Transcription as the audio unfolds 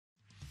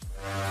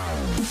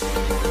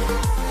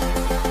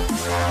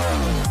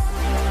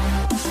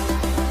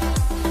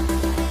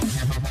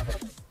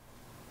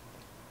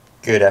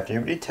Good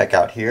afternoon, everybody.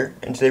 Techout here,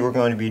 and today we're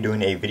going to be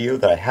doing a video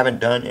that I haven't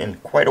done in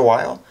quite a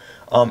while,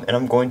 and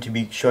I'm going to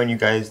be showing you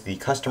guys the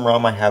custom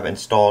ROM I have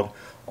installed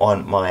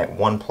on my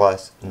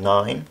OnePlus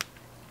 9.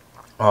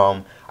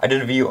 I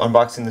did a video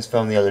unboxing this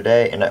phone the other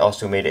day, and I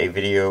also made a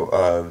video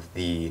of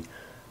the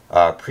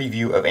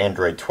preview of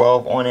Android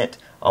 12 on it.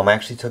 I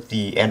actually took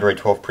the Android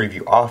 12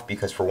 preview off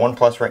because for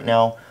OnePlus right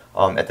now,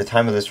 at the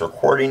time of this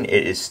recording,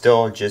 it is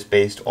still just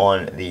based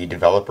on the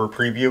developer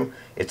preview.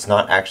 It's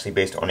not actually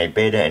based on a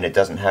beta, and it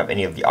doesn't have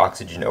any of the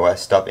Oxygen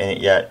OS stuff in it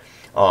yet.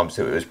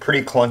 So it was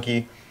pretty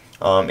clunky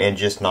and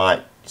just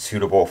not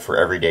suitable for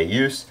everyday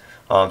use.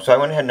 So I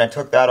went ahead and I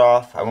took that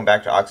off. I went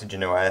back to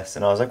Oxygen OS,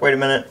 and I was like, wait a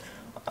minute.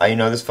 You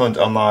know, this phone's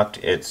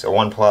unlocked. It's a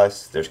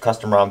OnePlus. There's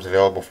custom ROMs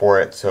available for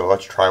it, so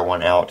let's try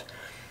one out.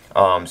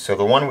 So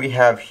the one we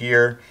have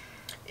here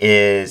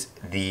is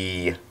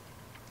the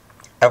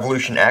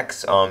Evolution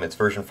X. It's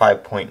version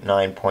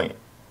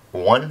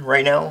 5.9.1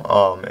 right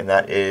now, and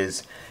that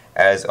is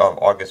as of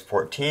August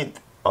 14th.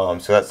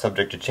 So that's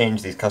subject to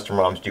change. These custom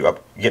ROMs do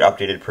get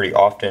updated pretty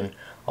often,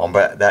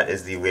 but that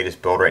is the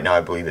latest build right now.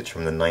 I believe it's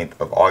from the 9th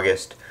of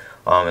August,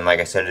 and like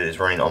I said, it is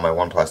running on my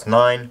OnePlus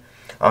 9.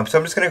 So I'm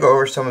just going to go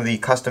over some of the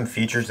custom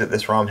features that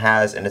this ROM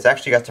has, and it's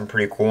actually got some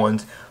pretty cool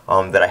ones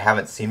that I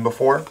haven't seen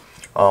before.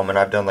 And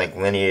I've done like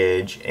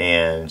lineage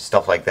and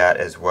stuff like that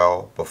as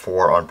well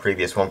before on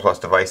previous OnePlus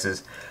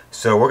devices.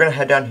 So we're going to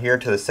head down here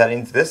to the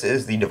settings. This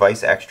is the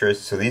device extras,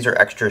 so these are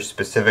extras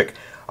specific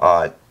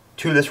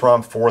to this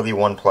ROM for the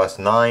OnePlus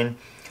 9.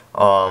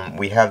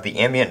 We have the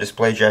ambient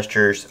display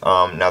gestures.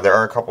 Now there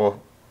are a couple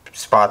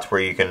spots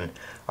where you can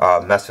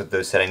mess with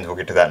those settings. We'll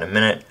get to that in a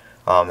minute.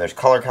 There's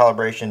color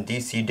calibration,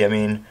 DC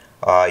dimming.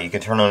 You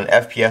can turn on an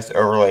FPS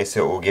overlay,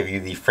 so it will give you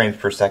the frames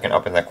per second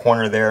up in the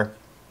corner there.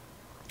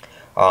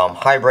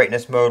 High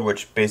brightness mode,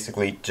 which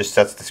basically just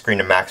sets the screen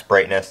to max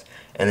brightness,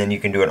 and then you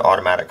can do an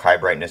automatic high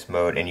brightness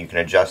mode, and you can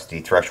adjust the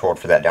threshold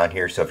for that down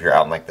here. So if you're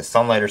out in like the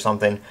sunlight or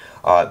something,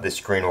 the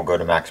screen will go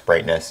to max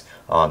brightness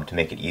to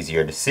make it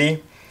easier to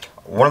see.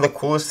 One of the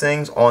coolest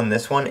things on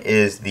this one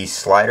is the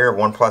slider.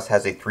 OnePlus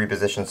has a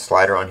 3-position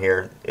slider on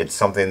here. It's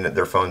something that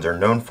their phones are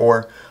known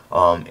for,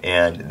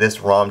 and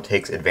this ROM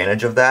takes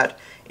advantage of that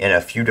in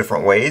a few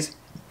different ways.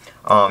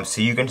 So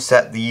you can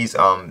set these,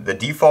 the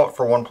default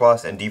for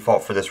OnePlus and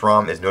default for this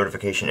ROM is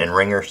notification and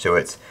ringer, so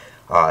it's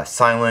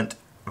silent,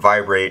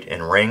 vibrate,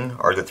 and ring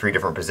are the 3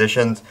 different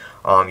positions.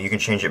 You can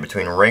change it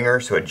between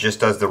ringer, so it just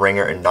does the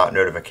ringer and not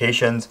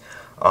notifications.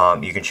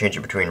 You can change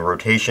it between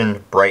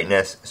rotation,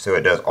 brightness, so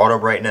it does auto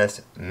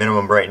brightness,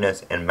 minimum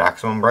brightness, and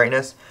maximum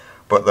brightness.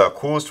 But the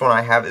coolest one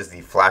I have is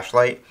the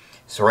flashlight.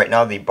 So right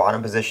now the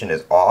bottom position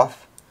is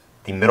off,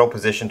 the middle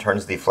position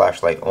turns the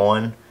flashlight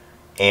on,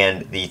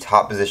 and the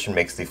top position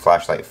makes the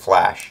flashlight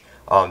flash.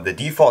 The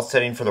default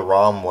setting for the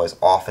ROM was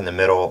off in the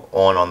middle,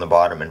 on the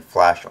bottom, and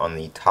flash on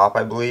the top,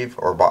 I believe,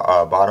 or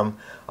bottom.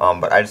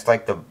 But I just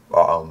like the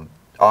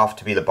off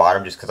to be the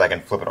bottom just because I can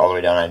flip it all the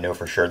way down and I know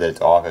for sure that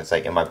it's off. It's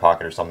like in my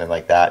pocket or something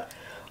like that.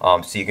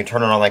 So you can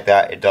turn it on like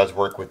that. It does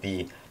work with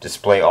the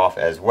display off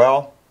as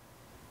well.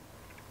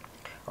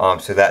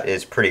 So that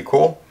is pretty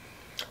cool.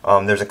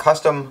 There's a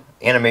custom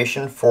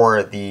animation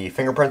for the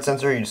fingerprint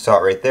sensor. You just saw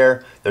it right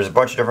there. There's a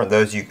bunch of different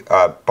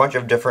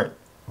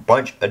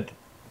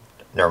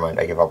never mind,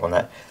 I give up on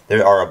that.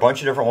 There are a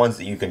bunch of different ones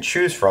that you can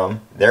choose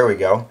from. There we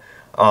go.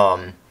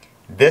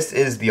 This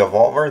is the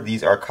evolver.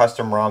 These are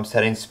custom ROM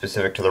settings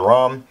specific to the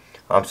ROM.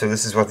 So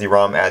this is what the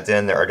ROM adds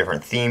in. There are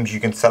different themes you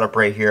can set up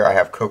right here. I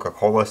have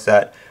Coca-Cola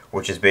set,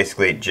 which is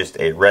basically just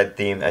a red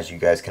theme, as you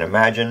guys can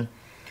imagine.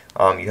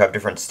 You have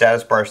different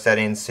status bar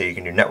settings, so you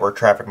can do network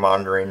traffic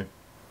monitoring,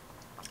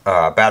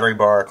 battery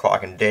bar,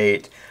 clock and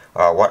date,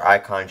 what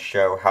icons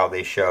show, how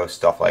they show,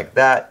 stuff like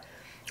that.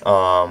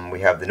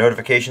 We have the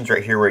notifications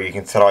right here where you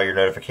can set all your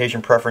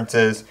notification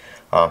preferences,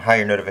 how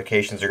your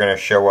notifications are going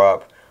to show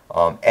up,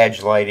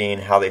 edge lighting,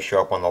 how they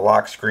show up on the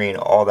lock screen,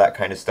 all that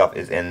kind of stuff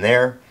is in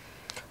there.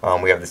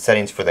 We have the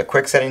settings for the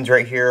quick settings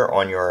right here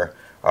on your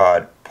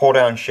pull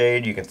down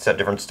shade. You can set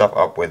different stuff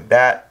up with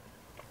that.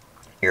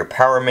 Your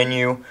power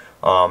menu.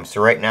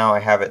 So right now I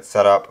have it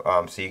set up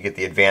so you get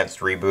the advanced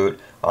reboot.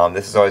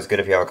 This is always good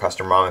if you have a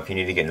custom ROM. If you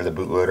need to get into the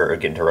bootloader or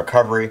get into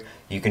recovery,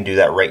 you can do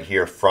that right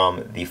here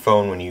from the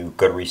phone when you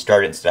go to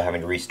restart it instead of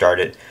having to restart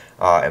it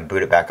and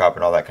boot it back up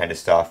and all that kind of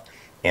stuff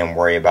and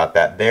worry about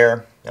that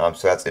there.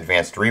 So that's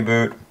advanced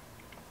reboot.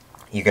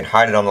 You can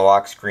hide it on the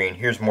lock screen.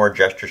 Here's more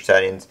gesture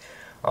settings.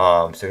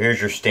 So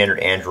here's your standard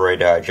Android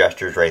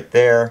gestures right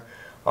there.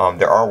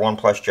 There are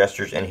OnePlus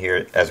gestures in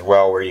here as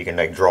well where you can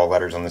like draw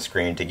letters on the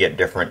screen to get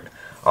different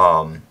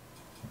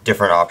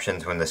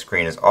options when the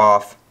screen is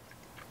off.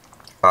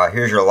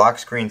 Here's your lock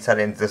screen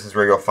settings. This is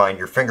where you'll find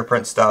your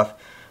fingerprint stuff.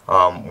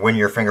 When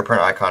your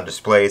fingerprint icon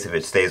displays, if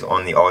it stays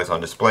on the always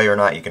on display or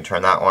not, you can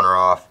turn that on or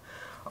off.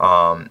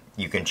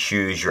 You can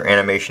choose your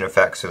animation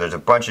effects, so there's a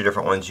bunch of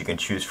different ones you can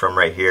choose from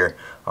right here.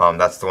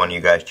 That's the one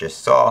you guys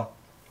just saw.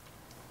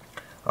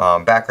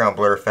 Background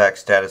blur effects,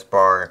 status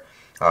bar,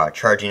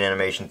 charging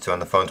animation, so when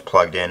the phone's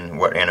plugged in,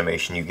 what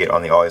animation you get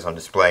on the always on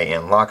display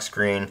and lock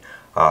screen.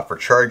 for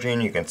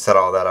charging. You can set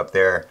all that up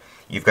there.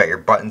 You've got your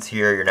buttons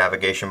here, your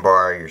navigation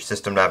bar, your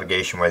system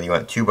navigation, whether you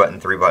want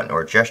 2-button, 3-button,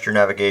 or gesture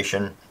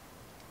navigation,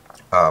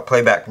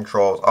 playback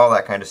controls, all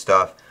that kind of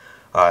stuff.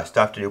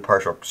 Stuff to do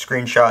partial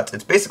screenshots.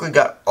 It's basically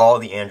got all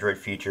the Android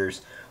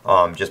features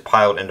just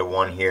piled into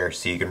one here,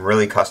 so you can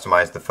really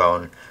customize the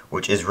phone,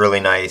 which is really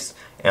nice.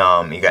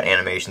 You got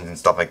animations and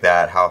stuff like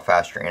that, how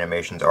fast your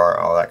animations are,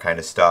 all that kind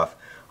of stuff.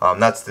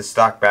 That's the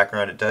stock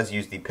background. It does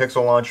use the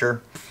Pixel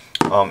launcher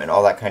and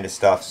all that kind of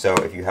stuff, so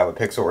if you have a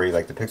Pixel or you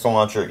like the Pixel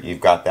launcher,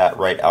 you've got that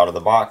right out of the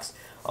box.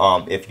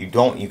 If you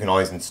don't, you can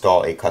always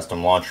install a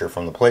custom launcher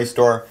from the Play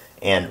Store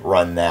and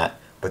run that.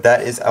 But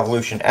that is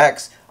Evolution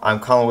X. I'm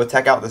Colin with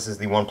Techout. This is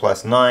the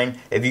OnePlus 9.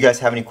 If you guys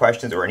have any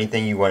questions or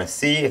anything you want to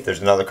see, if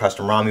there's another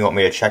custom ROM you want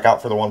me to check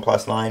out for the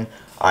OnePlus 9,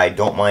 I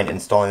don't mind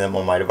installing them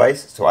on my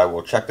device, so I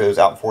will check those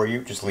out for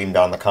you. Just leave them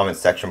down in the comments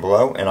section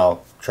below, and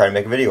I'll try to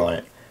make a video on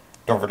it.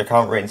 Don't forget to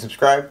comment, rate, and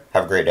subscribe.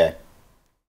 Have a great day.